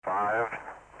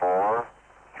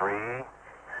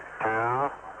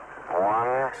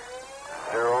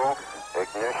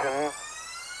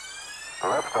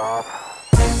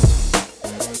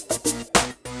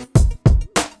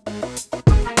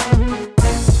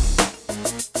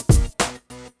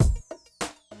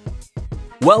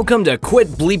Welcome to Quit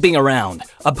Bleeping Around,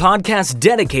 a podcast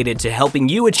dedicated to helping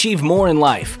you achieve more in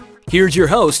life. Here's your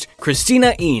host,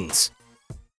 Christina Eanes.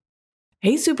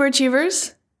 Hey, Super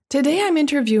Achievers. Today I'm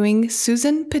interviewing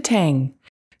Susan Patang.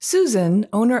 Susan,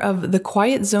 owner of The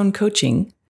Quiet Zone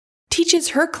Coaching, teaches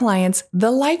her clients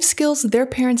the life skills their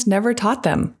parents never taught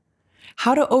them.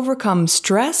 How to overcome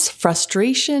stress,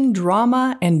 frustration,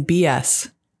 drama, and BS.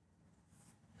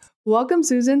 Welcome,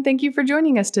 Susan. Thank you for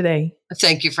joining us today.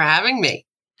 Thank you for having me.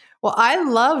 Well, I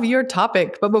love your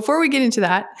topic, but before we get into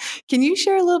that, can you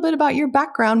share a little bit about your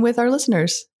background with our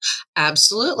listeners?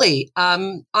 Absolutely.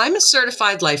 I'm a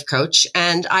certified life coach,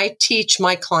 and I teach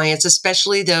my clients,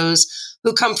 especially those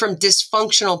who come from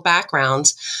dysfunctional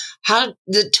backgrounds, how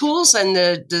the tools and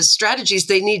the strategies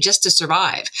they need just to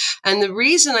survive. And the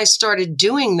reason I started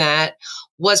doing that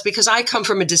was because I come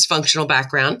from a dysfunctional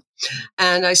background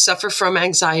and I suffer from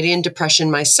anxiety and depression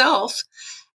myself.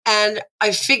 And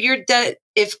I figured that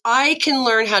if I can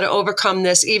learn how to overcome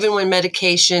this, even when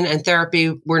medication and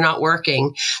therapy were not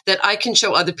working, that I can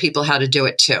show other people how to do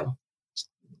it too.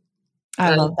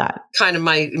 I love that. Kind of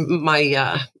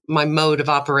my mode of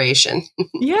operation.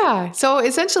 Yeah. So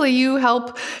essentially you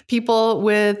help people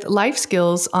with life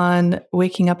skills on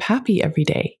waking up happy every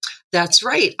day. That's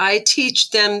right. I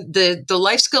teach them the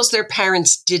life skills their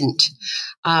parents didn't.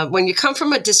 When you come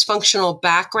from a dysfunctional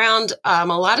background, a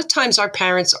lot of times our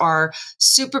parents are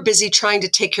super busy trying to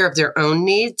take care of their own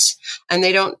needs, and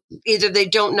they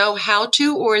don't know how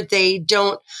to, or they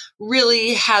don't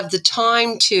really have the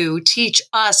time to teach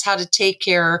us how to take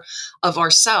care of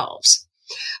ourselves.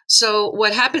 So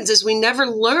what happens is we never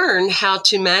learn how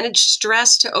to manage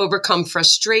stress, to overcome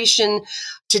frustration,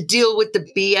 to deal with the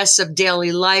BS of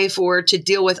daily life, or to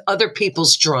deal with other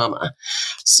people's drama.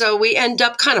 So we end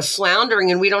up kind of floundering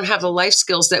and we don't have the life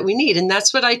skills that we need. And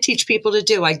that's what I teach people to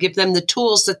do. I give them the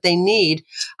tools that they need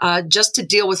just to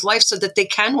deal with life so that they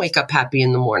can wake up happy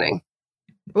in the morning.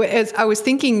 As I was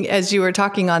thinking as you were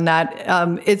talking on that,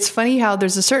 it's funny how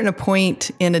there's a certain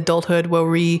point in adulthood where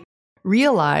we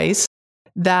realize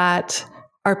that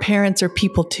our parents are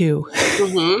people too.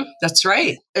 Mm-hmm. That's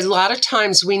right. A lot of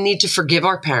times we need to forgive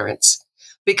our parents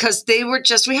because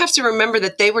we have to remember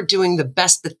that they were doing the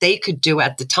best that they could do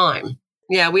at the time.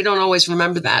 Yeah, we don't always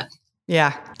remember that.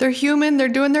 Yeah, they're human. They're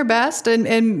doing their best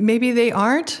and maybe they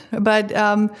aren't, but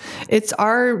it's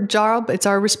our job. It's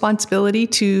our responsibility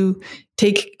to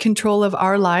take control of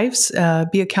our lives,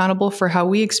 be accountable for how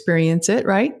we experience it,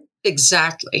 right?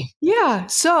 Exactly. Yeah.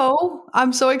 So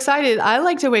I'm so excited. I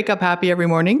like to wake up happy every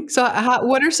morning. So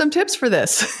what are some tips for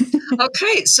this?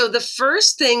 Okay. So the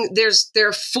first thing, there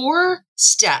are 4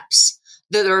 steps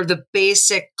that are the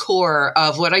basic core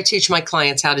of what I teach my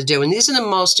clients how to do. And these are the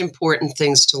most important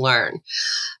things to learn.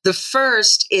 The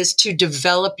first is to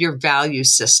develop your value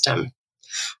system.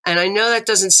 And I know that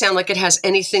doesn't sound like it has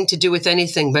anything to do with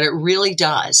anything, but it really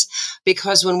does.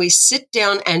 Because when we sit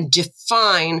down and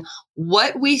define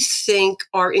what we think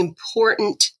are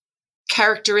important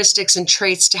characteristics and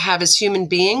traits to have as human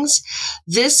beings,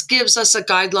 this gives us a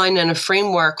guideline and a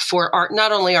framework for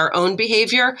not only our own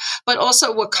behavior, but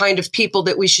also what kind of people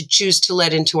that we should choose to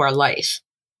let into our life.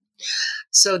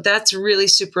 So that's really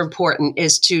super important,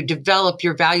 is to develop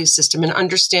your value system and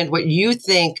understand what you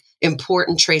think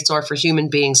important traits are for human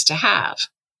beings to have.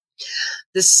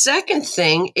 The second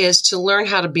thing is to learn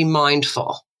how to be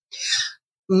mindful.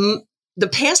 The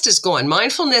past is gone.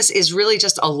 Mindfulness is really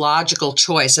just a logical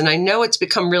choice. And I know it's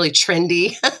become really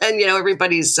trendy and,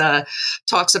 everybody's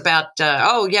talks about,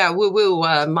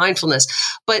 mindfulness,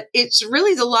 but it's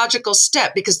really the logical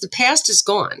step because the past is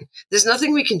gone. There's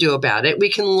nothing we can do about it.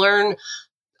 We can learn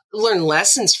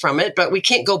lessons from it, but we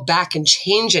can't go back and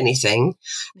change anything.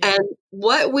 Yeah. And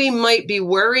what we might be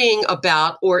worrying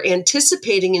about or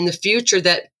anticipating in the future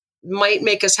that might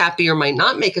make us happy or might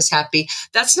not make us happy,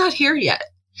 that's not here yet.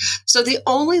 So the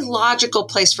only logical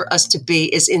place for us to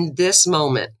be is in this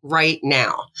moment right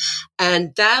now.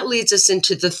 And that leads us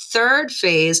into the third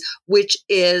phase, which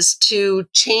is to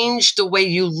change the way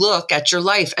you look at your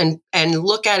life and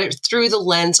look at it through the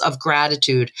lens of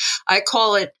gratitude. I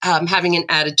call it having an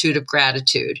attitude of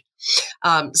gratitude.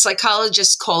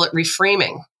 Psychologists call it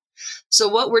reframing. So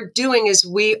what we're doing is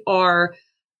we are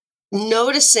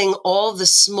noticing all the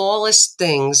smallest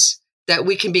things that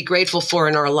we can be grateful for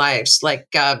in our lives, like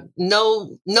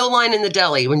no line in the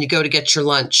deli when you go to get your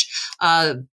lunch.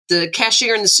 The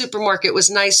cashier in the supermarket was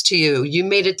nice to you. You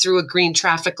made it through a green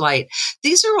traffic light.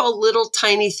 These are all little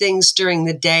tiny things during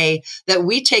the day that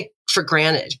we take for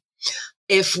granted.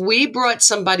 If we brought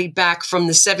somebody back from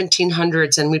the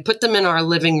 1700s and we put them in our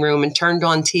living room and turned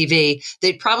on TV,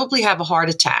 they'd probably have a heart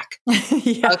attack.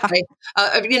 Yeah. Okay.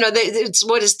 It's,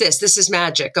 what is this? This is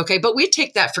magic. Okay. But we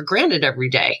take that for granted every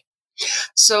day.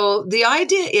 So the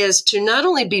idea is to not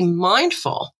only be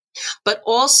mindful, but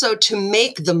also to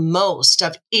make the most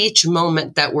of each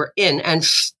moment that we're in and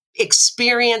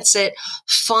experience it,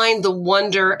 find the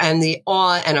wonder and the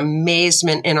awe and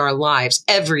amazement in our lives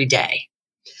every day.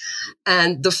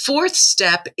 And the fourth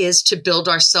step is to build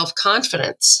our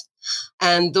self-confidence.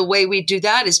 And the way we do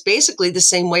that is basically the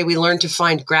same way we learn to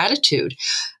find gratitude.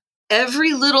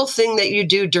 Every little thing that you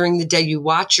do during the day, you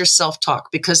watch your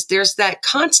self-talk, because there's that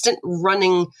constant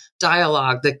running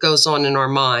dialogue that goes on in our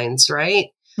minds, right?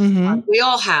 Mm-hmm. We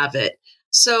all have it.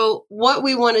 So what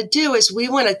we want to do is we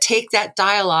want to take that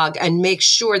dialogue and make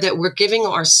sure that we're giving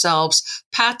ourselves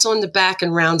pats on the back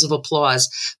and rounds of applause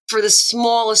for the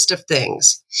smallest of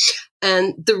things.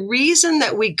 And the reason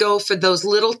that we go for those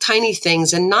little tiny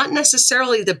things and not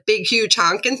necessarily the big, huge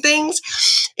honking things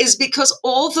is because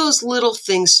all those little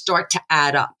things start to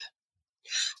add up.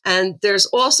 And there's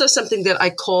also something that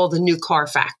I call the new car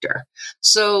factor.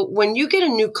 So when you get a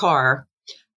new car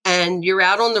and you're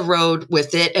out on the road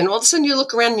with it, and all of a sudden you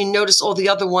look around and you notice all the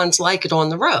other ones like it on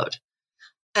the road.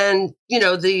 And,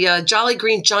 the Jolly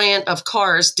Green Giant of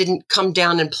cars didn't come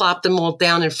down and plop them all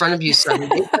down in front of you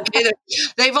suddenly. Okay,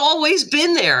 they've always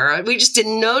been there. We just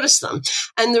didn't notice them.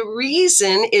 And the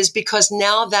reason is because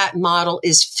now that model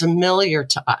is familiar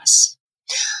to us.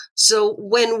 So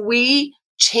when we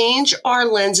change our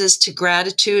lenses to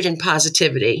gratitude and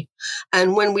positivity,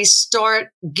 and when we start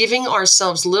giving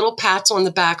ourselves little pats on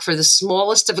the back for the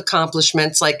smallest of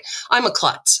accomplishments, like I'm a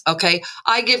klutz, okay?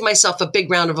 I give myself a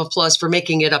big round of applause for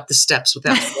making it up the steps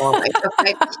without falling,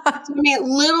 okay?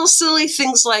 Little silly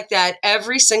things like that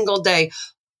every single day,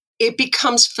 it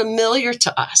becomes familiar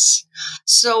to us.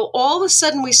 So all of a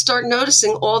sudden we start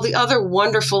noticing all the other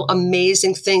wonderful,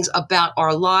 amazing things about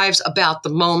our lives, about the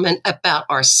moment, about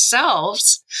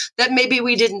ourselves that maybe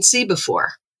we didn't see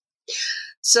before.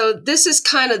 So this is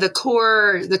kind of the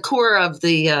core of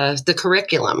the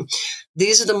curriculum.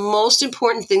 These are the most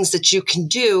important things that you can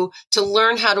do to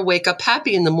learn how to wake up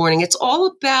happy in the morning. It's all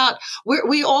about,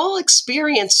 we all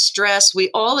experience stress. We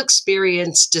all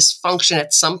experience dysfunction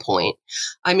at some point.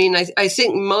 I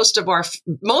think most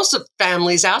of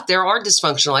families out there are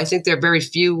dysfunctional. I think there are very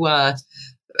few,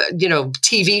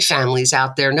 TV families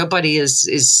out there. Nobody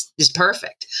is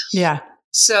perfect. Yeah.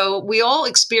 So we all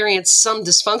experience some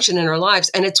dysfunction in our lives,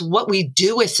 and it's what we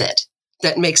do with it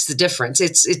that makes the difference.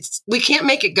 We can't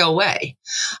make it go away.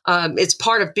 It's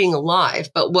part of being alive.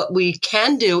 But what we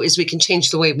can do is we can change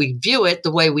the way we view it,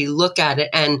 the way we look at it,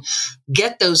 and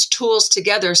get those tools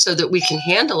together so that we can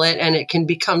handle it and it can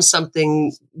become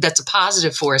something that's a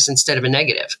positive for us instead of a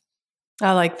negative.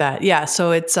 I like that. Yeah.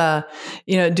 So it's,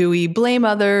 do we blame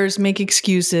others, make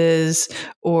excuses,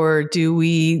 or do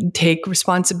we take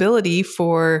responsibility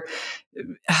for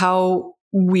how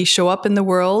we show up in the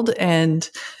world and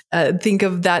think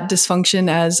of that dysfunction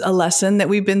as a lesson that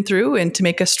we've been through and to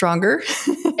make us stronger?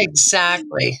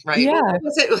 Exactly. Right. Yeah.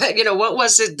 What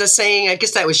was it? The saying, I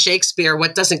guess that was Shakespeare,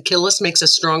 what doesn't kill us makes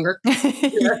us stronger.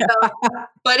 Yeah.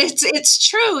 But it's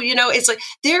true. It's like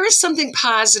there is something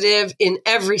positive in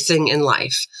everything in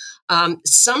life.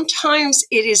 Sometimes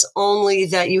it is only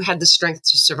that you had the strength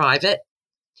to survive it.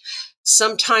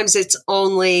 Sometimes it's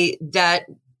only that,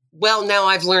 well, now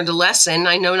I've learned a lesson.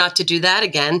 I know not to do that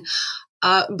again.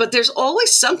 But there's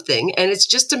always something, and it's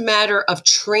just a matter of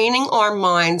training our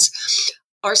minds.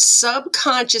 Our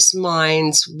subconscious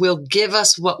minds will give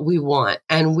us what we want,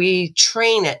 and we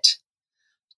train it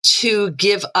to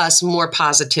give us more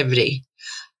positivity.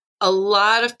 A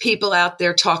lot of people out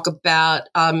there talk about,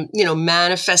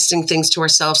 manifesting things to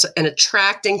ourselves and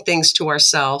attracting things to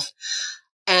ourselves.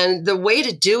 And the way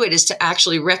to do it is to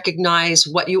actually recognize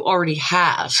what you already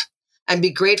have and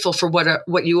be grateful for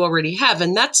what you already have.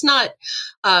 And that's not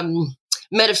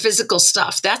metaphysical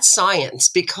stuff. That's science,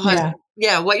 because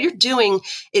what you're doing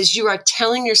is you are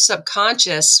telling your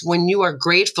subconscious when you are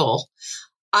grateful,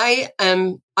 I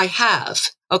have,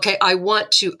 okay,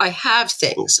 I have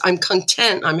things. I'm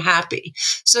content. I'm happy.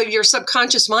 So your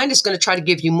subconscious mind is going to try to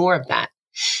give you more of that.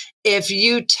 If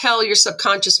you tell your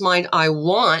subconscious mind, I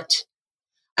want,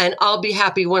 and I'll be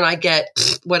happy when I get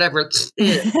whatever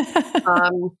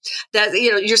that,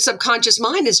 your subconscious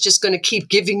mind is just going to keep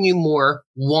giving you more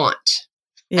want.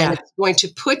 Yeah. And it's going to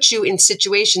put you in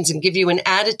situations and give you an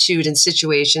attitude in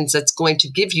situations that's going to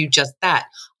give you just that,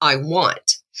 I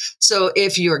want. So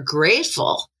if you're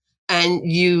grateful and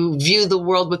you view the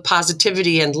world with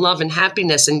positivity and love and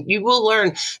happiness, and you will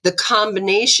learn the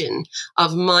combination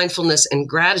of mindfulness and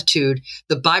gratitude.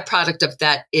 The byproduct of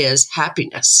that is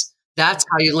happiness. That's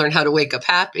how you learn how to wake up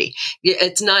happy.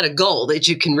 It's not a goal that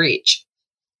you can reach.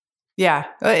 Yeah,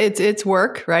 it's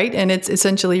work, right? And it's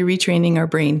essentially retraining our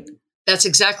brain. That's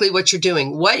exactly what you're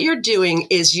doing. What you're doing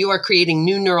is you are creating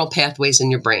new neural pathways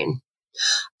in your brain.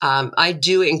 I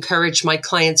do encourage my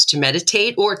clients to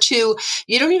meditate, or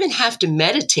you don't even have to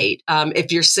meditate.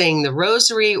 If you're saying the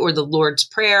rosary or the Lord's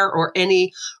Prayer or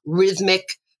any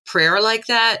rhythmic prayer like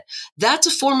that, that's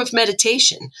a form of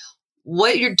meditation.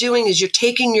 What you're doing is you're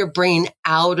taking your brain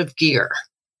out of gear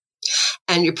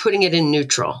and you're putting it in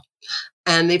neutral.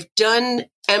 And they've done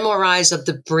MRIs of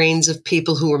the brains of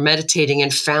people who were meditating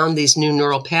and found these new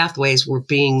neural pathways were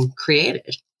being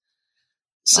created.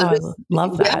 So I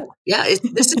love that. Yeah,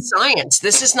 this is science.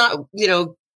 This is not,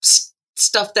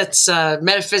 stuff that's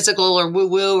metaphysical or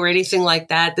woo-woo or anything like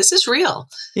that. This is real.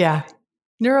 Yeah.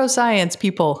 Neuroscience,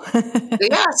 people.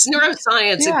 Yes,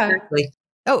 neuroscience, Yeah. exactly.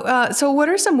 So what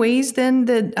are some ways then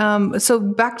that, so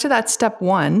back to that step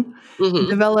one,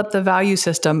 develop the value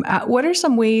system. What are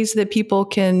some ways that people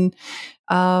can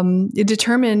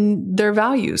determine their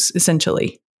values,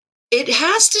 essentially? It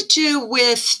has to do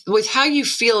with how you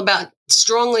feel about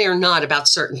strongly or not about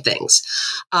certain things.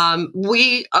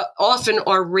 We often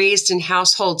are raised in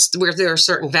households where there are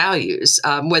certain values,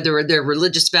 whether they're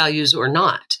religious values or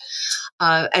not.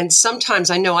 And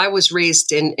sometimes I know I was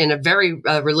raised in a very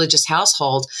religious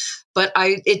household, but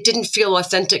it didn't feel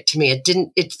authentic to me.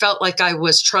 It felt like I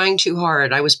was trying too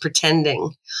hard. I was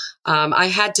pretending. I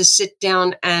had to sit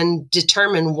down and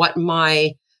determine what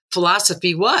my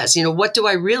philosophy was. What do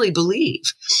I really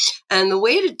believe? And the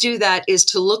way to do that is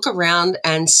to look around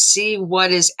and see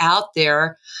what is out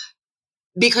there,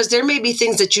 because there may be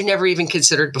things that you never even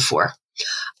considered before.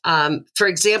 For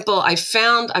example,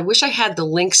 I wish I had the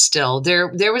link still.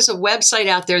 There was a website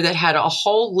out there that had a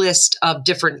whole list of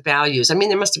different values. I mean,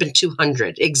 there must have been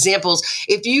 200 examples.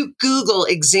 If you Google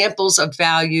examples of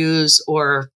values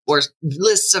or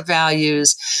lists of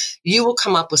values, you will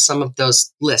come up with some of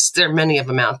those lists. There are many of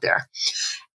them out there.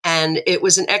 And it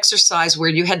was an exercise where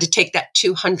you had to take that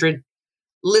 200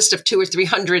 list of 200 or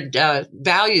 300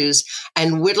 values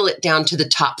and whittle it down to the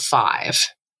top 5.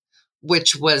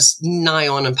 Which was nigh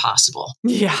on impossible.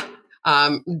 Yeah.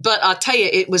 But I'll tell you,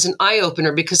 it was an eye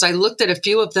opener because I looked at a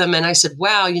few of them and I said,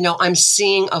 wow, I'm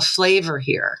seeing a flavor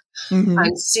here. Mm-hmm.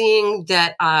 I'm seeing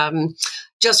that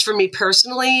just for me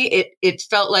personally, it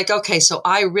felt like, okay, so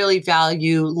I really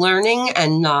value learning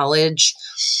and knowledge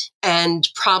and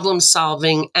problem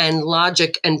solving and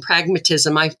logic and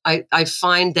pragmatism. I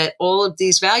find that all of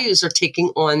these values are taking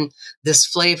on this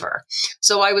flavor.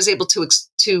 So I was able to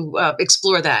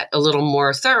explore that a little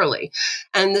more thoroughly.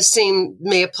 And the same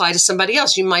may apply to somebody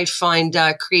else. You might find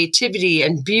creativity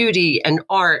and beauty and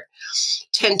art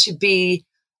tend to be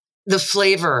the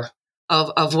flavor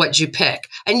of what you pick.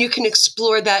 And you can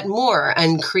explore that more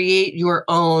and create your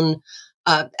own.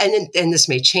 And this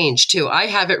may change too. I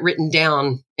have it written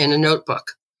down in a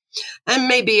notebook. And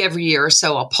maybe every year or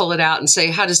so, I'll pull it out and say,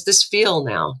 how does this feel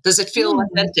now? Does it feel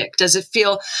authentic? Does it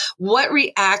feel, what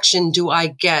reaction do I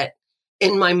get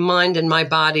in my mind and my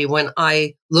body when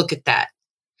I look at that?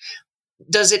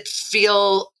 Does it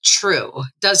feel true?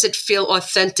 Does it feel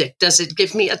authentic? Does it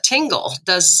give me a tingle?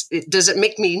 Does it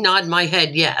make me nod my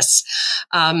head yes?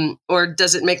 Or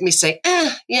does it make me say,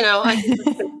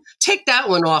 take that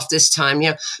one off this time?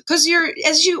 Because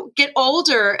as you get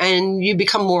older and you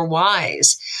become more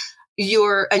wise,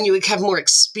 you have more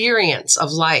experience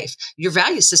of life, your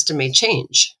value system may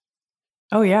change.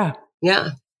 Oh, yeah. Yeah.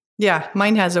 Yeah.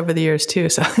 Mine has over the years too.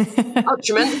 So. Oh,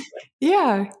 tremendous.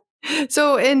 Yeah.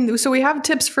 So we have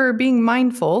tips for being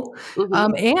mindful.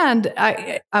 Mm-hmm.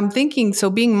 And I'm thinking,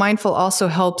 so being mindful also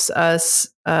helps us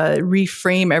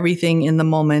reframe everything in the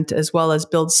moment, as well as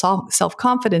build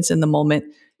self-confidence in the moment.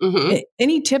 Mm-hmm.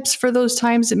 Any tips for those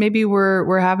times that maybe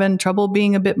we're having trouble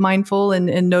being a bit mindful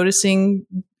and noticing,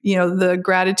 the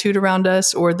gratitude around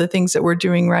us or the things that we're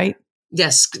doing right?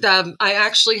 Yes. I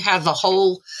actually have a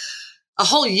whole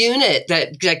unit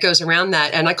that goes around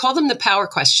that. And I call them the power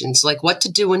questions, like what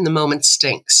to do when the moment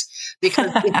stinks.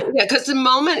 Because the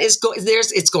moment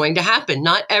it's going to happen.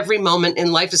 Not every moment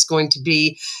in life is going to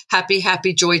be happy,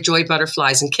 happy, joy, joy,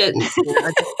 butterflies and kittens.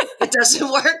 It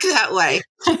doesn't work that way.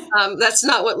 That's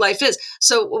not what life is.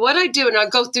 So what I do, and I'll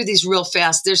go through these real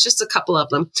fast, there's just a couple of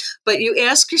them, but you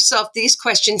ask yourself these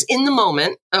questions in the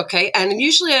moment, okay? And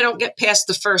usually I don't get past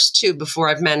the first 2 before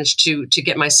I've managed to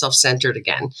get myself centered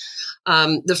again.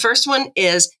 The first one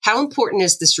is, how important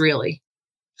is this really?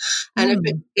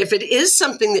 And if it is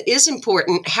something that is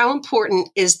important, how important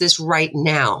is this right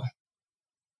now?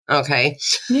 Okay.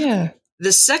 Yeah.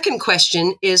 The second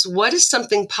question is, what is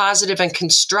something positive and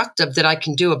constructive that I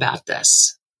can do about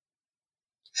this?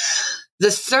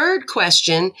 The third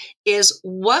question is,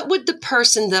 what would the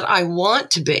person that I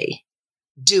want to be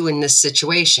do in this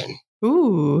situation?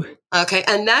 Ooh. Okay.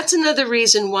 And that's another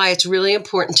reason why it's really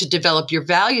important to develop your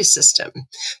value system,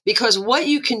 because what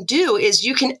you can do is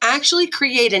you can actually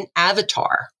create an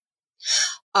avatar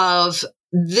of,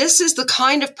 this is the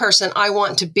kind of person I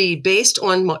want to be based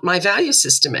on what my value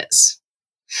system is.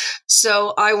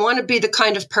 So I want to be the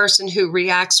kind of person who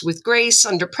reacts with grace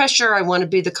under pressure. I want to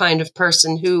be the kind of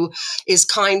person who is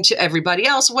kind to everybody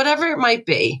else, whatever it might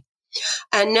be.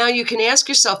 And now you can ask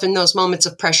yourself in those moments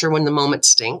of pressure, when the moment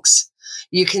stinks,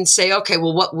 you can say, okay,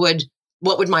 well, what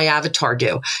would my avatar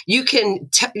do? You can,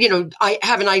 I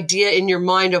have an idea in your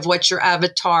mind of what your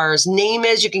avatar's name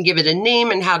is. You can give it a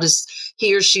name, and how does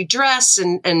he or she dress,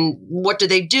 and what do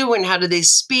they do, and how do they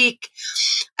speak?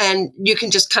 And you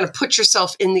can just kind of put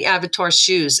yourself in the avatar's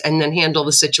shoes and then handle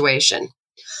the situation.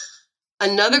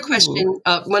 Another question,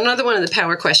 another one of the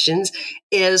power questions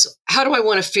is, how do I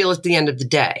want to feel at the end of the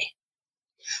day?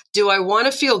 Do I want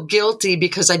to feel guilty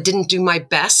because I didn't do my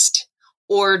best?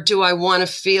 Or do I want to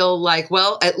feel like,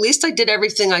 well, at least I did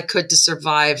everything I could to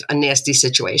survive a nasty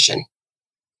situation?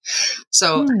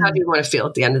 So how do you want to feel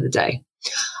at the end of the day?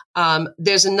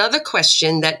 There's another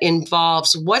question that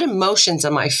involves, what emotions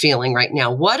am I feeling right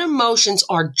now? What emotions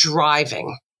are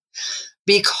driving?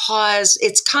 Because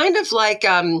it's kind of like,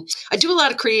 I do a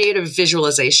lot of creative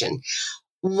visualization.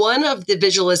 One of the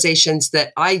visualizations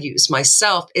that I use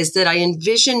myself is that I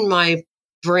envision my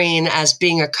brain as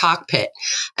being a cockpit,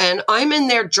 and I'm in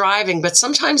there driving, but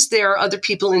sometimes there are other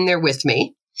people in there with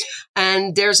me.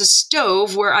 And there's a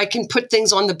stove where I can put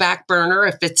things on the back burner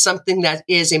if it's something that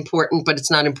is important, but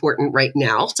it's not important right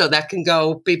now. So that can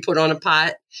be put on a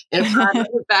pot on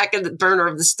the back of the burner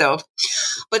of the stove.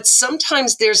 But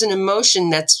sometimes there's an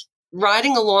emotion that's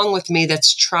riding along with me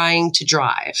that's trying to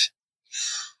drive.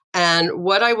 And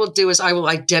what I will do is I will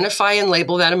identify and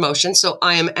label that emotion. So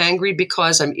I am angry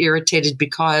because, I'm irritated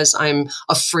because, I'm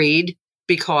afraid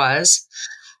because.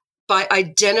 By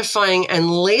identifying and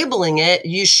labeling it,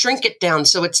 you shrink it down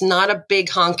so it's not a big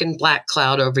honking black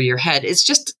cloud over your head. It's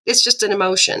just an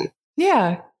emotion.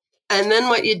 Yeah. And then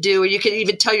what you do, you can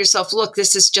even tell yourself, look,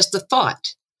 this is just a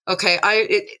thought. Okay,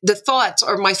 the thoughts,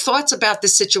 or my thoughts about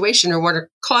this situation, are what are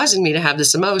causing me to have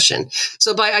this emotion.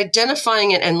 So by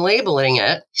identifying it and labeling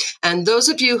it, and those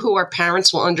of you who are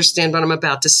parents will understand what I'm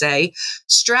about to say,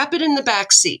 strap it in the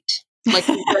back seat. Like,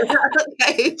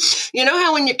 okay. You know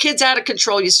how when your kid's out of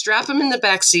control, you strap them in the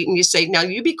back seat and you say, now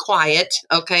you be quiet.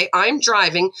 Okay. I'm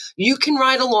driving. You can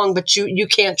ride along, but you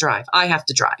can't drive. I have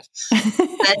to drive.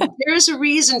 And there's a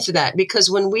reason for that, because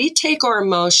when we take our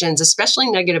emotions, especially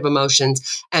negative emotions,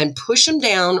 and push them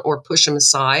down or push them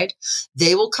aside,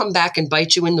 they will come back and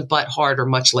bite you in the butt harder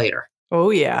much later. Oh,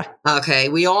 yeah. Okay.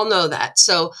 We all know that.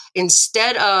 So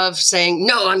instead of saying,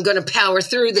 no, I'm going to power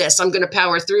through this,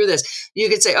 you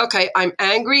could say, okay, I'm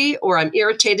angry or I'm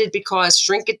irritated because,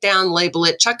 shrink it down, label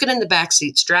it, chuck it in the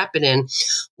backseat, strap it in.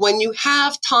 When you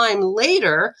have time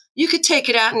later, you could take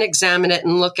it out and examine it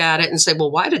and look at it and say,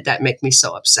 well, why did that make me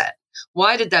so upset?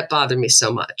 Why did that bother me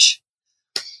so much?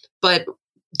 But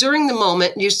during the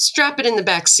moment, you strap it in the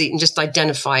back seat and just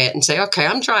identify it and say, okay,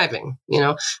 I'm driving,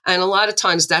 and a lot of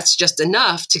times that's just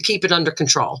enough to keep it under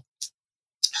control.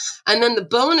 And then the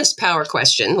bonus power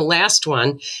question, the last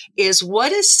one, is,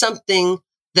 what is something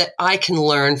that I can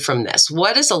learn from this?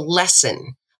 What is a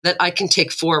lesson that I can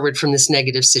take forward from this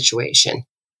negative situation?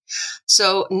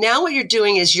 So now what you're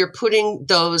doing is you're putting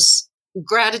those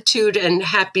gratitude and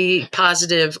happy,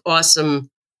 positive, awesome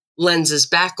lenses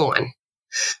back on,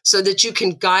 so that you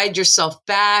can guide yourself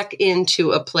back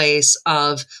into a place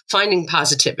of finding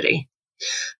positivity.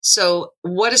 So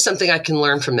what is something I can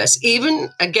learn from this? Even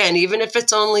if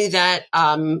it's only that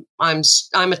I'm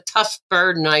a tough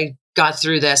bird and I got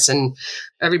through this, and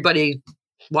everybody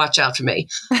watch out for me.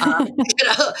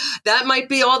 That might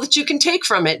be all that you can take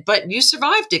from it, but you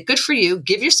survived it. Good for you.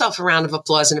 Give yourself a round of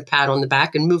applause and a pat on the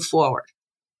back and move forward.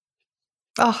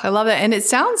 Oh, I love that. And it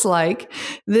sounds like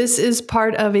this is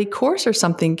part of a course or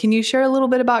something. Can you share a little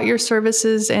bit about your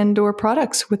services and or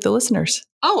products with the listeners?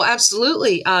 Oh,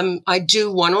 absolutely. I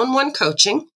do one-on-one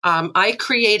coaching. I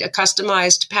create a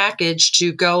customized package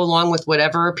to go along with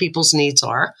whatever people's needs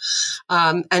are.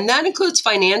 And that includes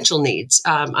financial needs.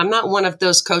 I'm not one of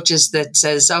those coaches that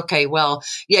says, okay, well,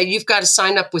 yeah, you've got to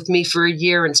sign up with me for a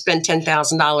year and spend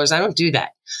 $10,000. I don't do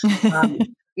that.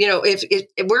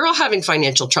 if we're all having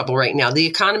financial trouble right now, the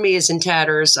economy is in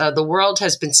tatters. The world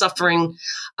has been suffering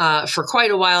for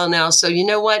quite a while now. So you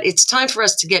know what? It's time for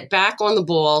us to get back on the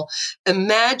ball.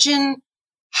 Imagine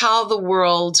how the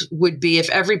world would be if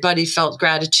everybody felt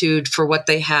gratitude for what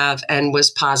they have and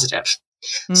was positive.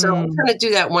 So I'm going to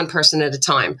do that one person at a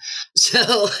time.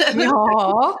 So take a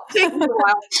while.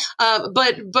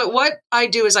 But what I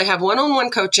do is I have one-on-one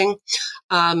coaching.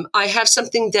 I have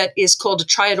something that is called a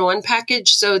try it on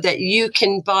package, so that you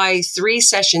can buy 3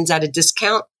 sessions at a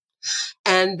discount.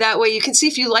 And that way you can see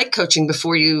if you like coaching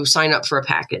before you sign up for a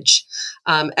package.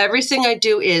 Everything I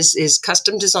do is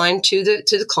custom designed to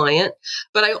the client,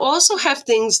 but I also have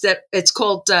things that it's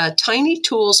called Tiny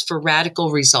Tools for Radical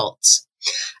Results.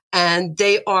 And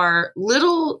they are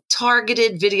little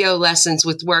targeted video lessons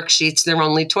with worksheets. They're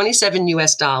only $27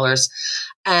 US.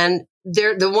 And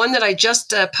the one that I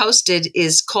just posted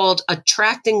is called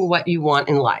Attracting What You Want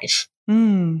in Life.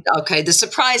 Okay, the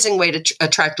surprising way to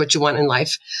attract what you want in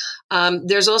life.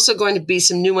 There's also going to be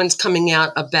some new ones coming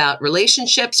out about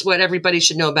relationships, what everybody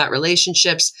should know about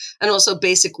relationships, and also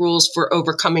basic rules for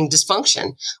overcoming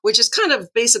dysfunction, which is kind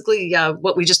of basically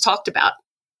what we just talked about.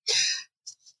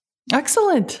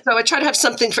 Excellent. So I try to have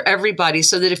something for everybody,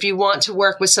 so that if you want to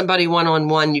work with somebody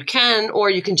one-on-one, you can, or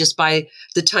you can just buy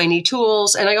the tiny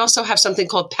tools. And I also have something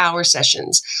called power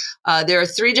sessions. There are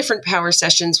 3 different power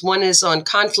sessions. One is on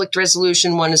conflict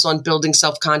resolution. One is on building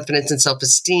self-confidence and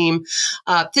self-esteem,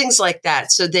 things like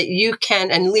that, so that you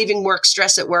can, and leaving work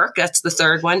stress at work. That's the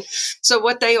 3rd one. So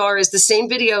what they are is the same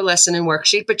video lesson and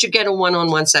worksheet, but you get a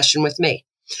one-on-one session with me.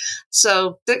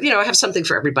 So, I have something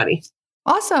for everybody.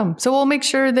 Awesome. So we'll make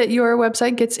sure that your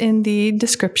website gets in the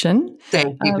description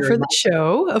Thank you for the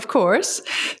show, of course.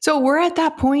 So we're at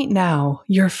that point now.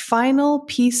 Your final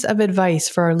piece of advice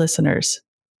for our listeners.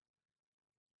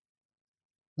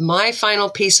 My final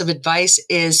piece of advice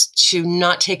is to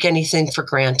not take anything for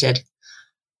granted.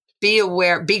 Be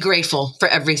aware, be grateful for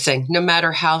everything, no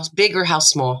matter how big or how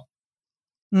small.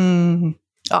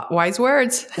 Oh, wise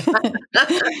words.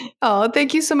 Oh,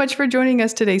 thank you so much for joining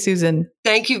us today, Susan.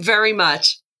 Thank you very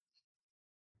much.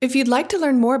 If you'd like to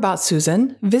learn more about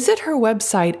Susan, visit her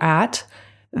website at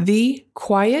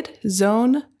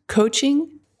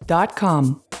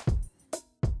thequietzonecoaching.com.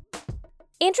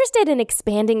 Interested in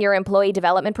expanding your employee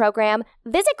development program?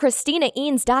 Visit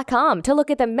ChristinaEanes.com to look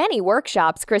at the many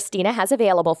workshops Christina has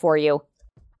available for you.